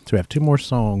You. So we have 2 more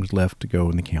songs left to go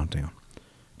in the countdown.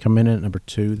 Coming in at number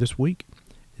 2 this week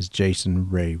is Jason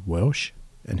Ray Welsh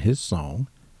and his song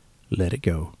Let It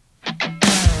Go.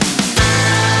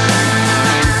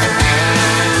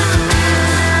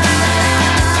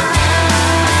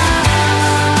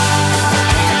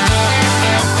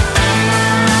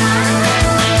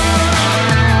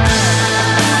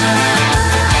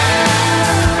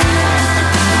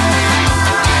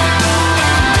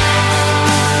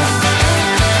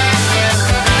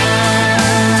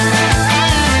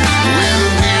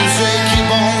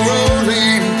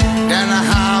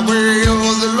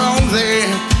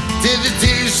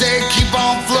 Keep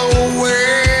on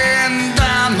flowing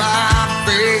down my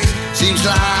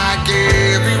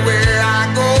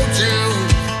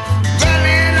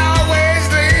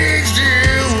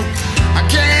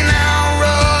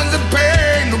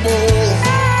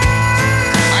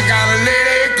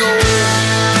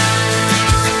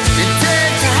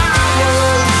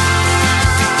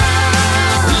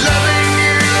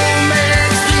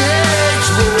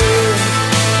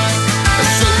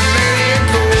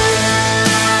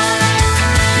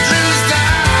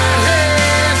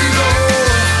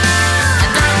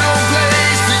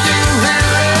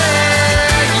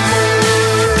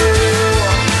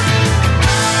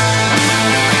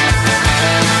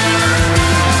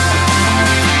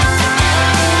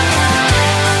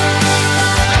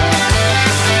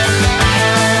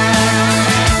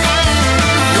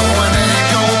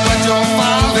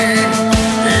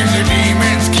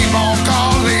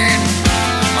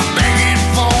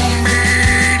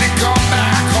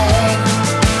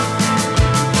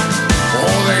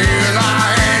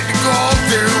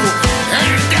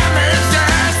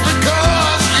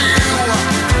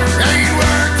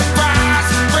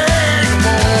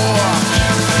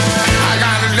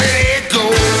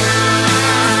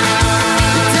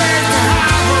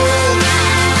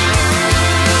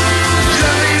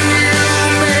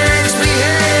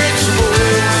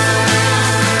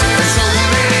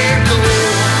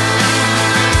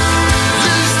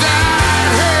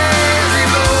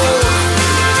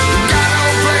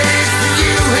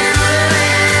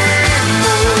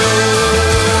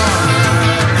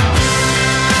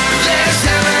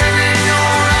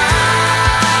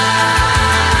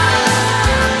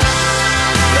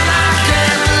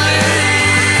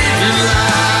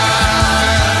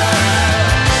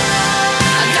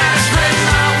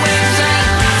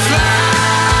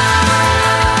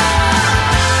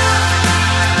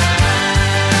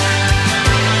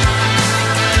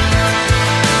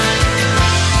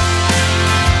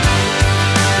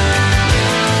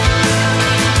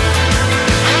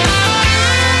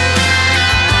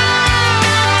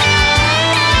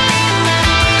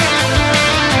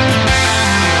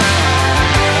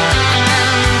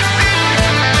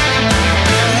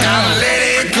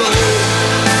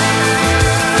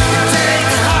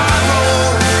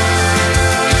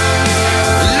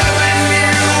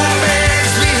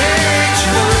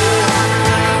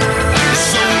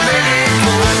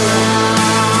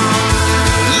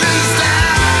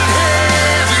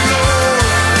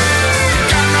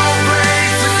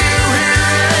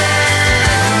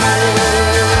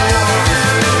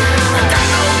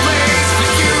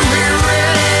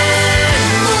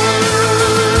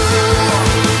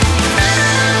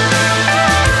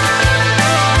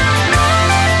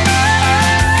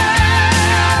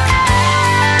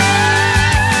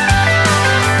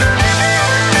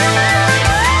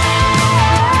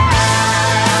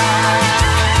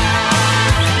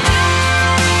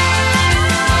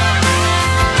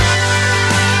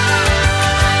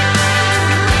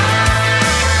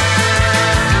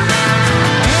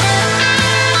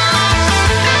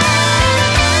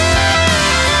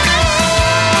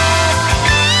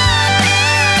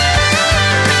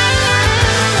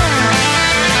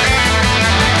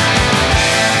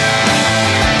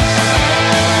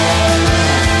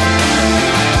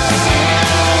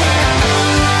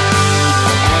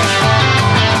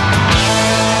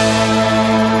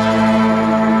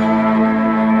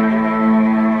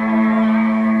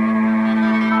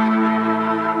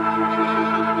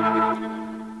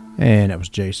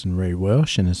Jason Ray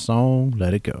Welsh and his song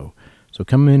Let It Go. So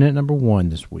coming in at number 1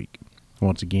 this week,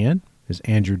 once again, is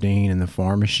Andrew Dean and the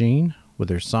Farm Machine with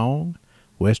their song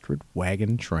Westward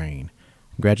Wagon Train.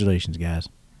 Congratulations, guys.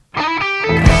 Way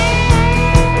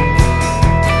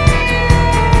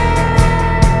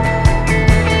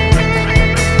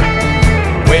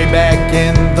back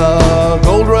in the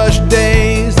gold rush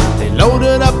days, they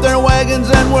loaded up their wagons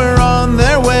and were on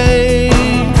their way.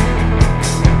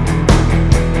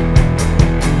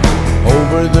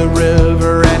 Over the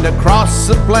river and across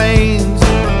the plains,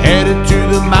 headed to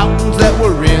the mountains that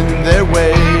were in their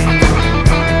way.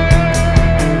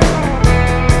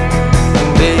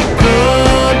 They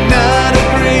could not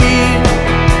agree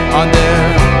on their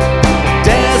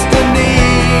destiny.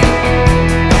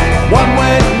 One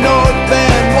went north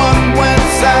and one went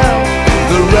south,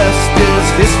 the rest is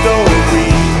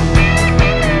history.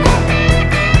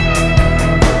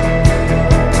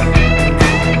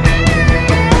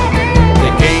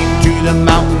 They came to the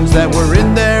mountains that were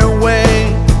in their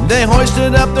way. They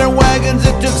hoisted up their wagons,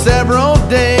 it took several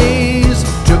days.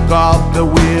 Took off the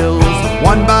wheels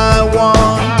one by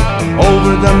one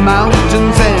over the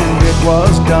mountains and it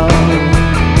was done.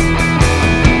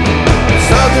 The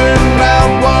southern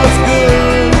route was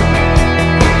good,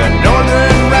 the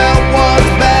northern route was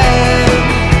bad.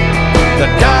 The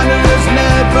Donners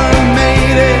never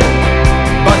made it,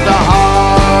 but the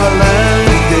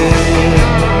Harlands did.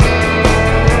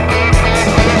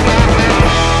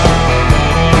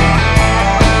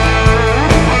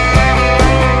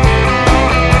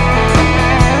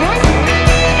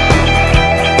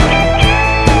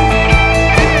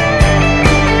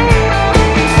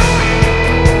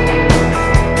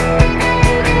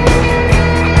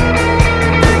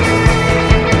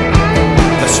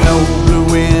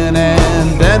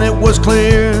 Was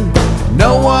clear.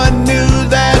 No one knew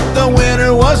that the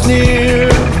winter was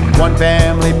near. One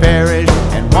family perished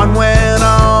and one went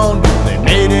on. They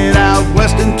made it out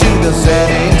west into the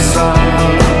setting sun.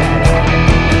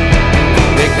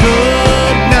 They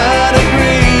could not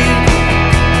agree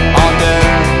on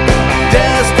their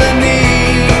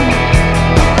destiny.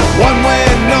 One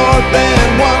went north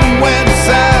and one went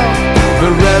south.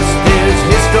 The rest is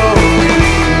history. The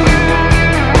rest is history.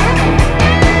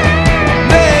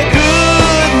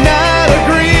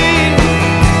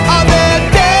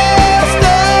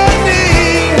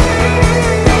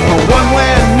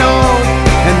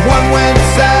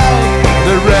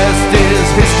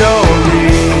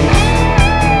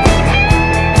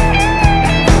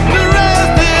 The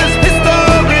rest is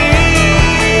history.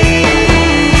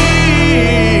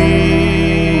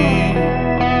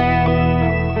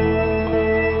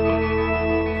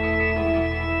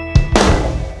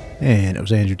 And it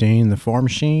was Andrew Dean and the Farm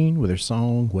Machine with their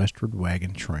song Westward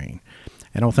Wagon Train.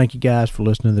 And I'll thank you guys for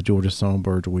listening to the Georgia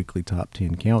Songbirds Weekly Top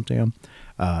 10 Countdown.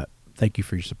 Thank you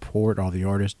for your support, all the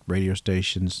artists, radio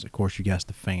stations, of course, you guys,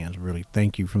 the fans. Really,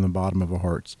 thank you from the bottom of our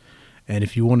hearts. And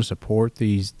if you want to support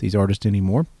these artists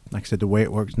anymore, like I said, the way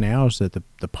it works now is that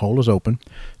the poll is open,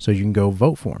 so you can go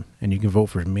vote for them. And you can vote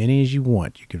for as many as you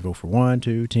want. You can vote for 1,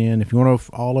 2, 10. If you want to vote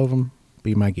for all of them,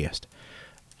 be my guest.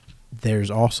 There's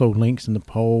also links in the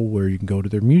poll where you can go to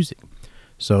their music.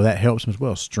 So that helps them as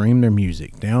well. Stream their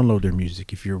music, download their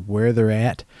music. If you're where they're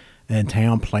at in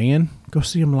town playing, go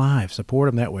see them live. Support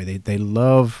them that way. They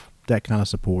love that kind of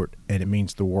support, and it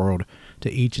means the world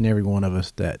to each and every one of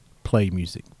us that play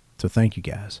music. So thank you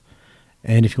guys.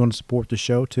 And if you want to support the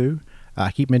show too,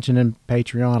 I keep mentioning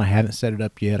Patreon. I haven't set it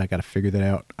up yet. I got to figure that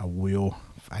out. I will.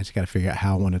 I just got to figure out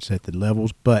how I want to set the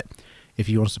levels. But if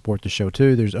you want to support the show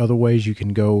too, there's other ways you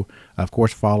can go. Of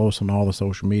course, follow us on all the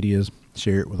social medias.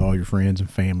 Share it with all your friends and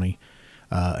family.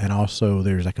 And also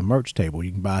there's like a merch table.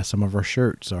 You can buy some of our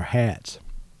shirts or hats.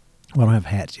 Well, I don't have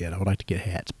hats yet. I would like to get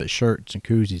hats, but shirts and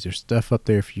koozies, there's stuff up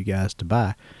there for you guys to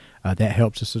buy. That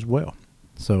helps us as well.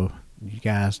 So you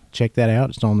guys check that out.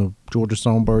 It's on the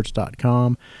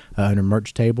GeorgiaSongbirds.com under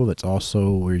merch table. That's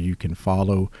also where you can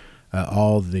follow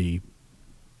all the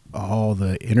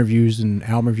interviews and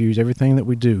album reviews, everything that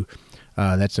we do.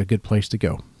 That's a good place to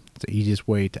go. It's the easiest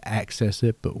way to access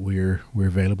it, but we're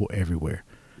available everywhere.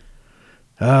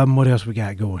 What else we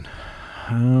got going?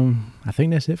 I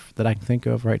think that's it that I can think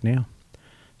of right now.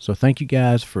 So thank you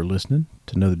guys for listening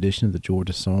to another edition of the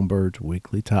Georgia Songbirds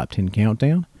Weekly Top 10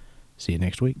 Countdown. See you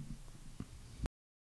next week.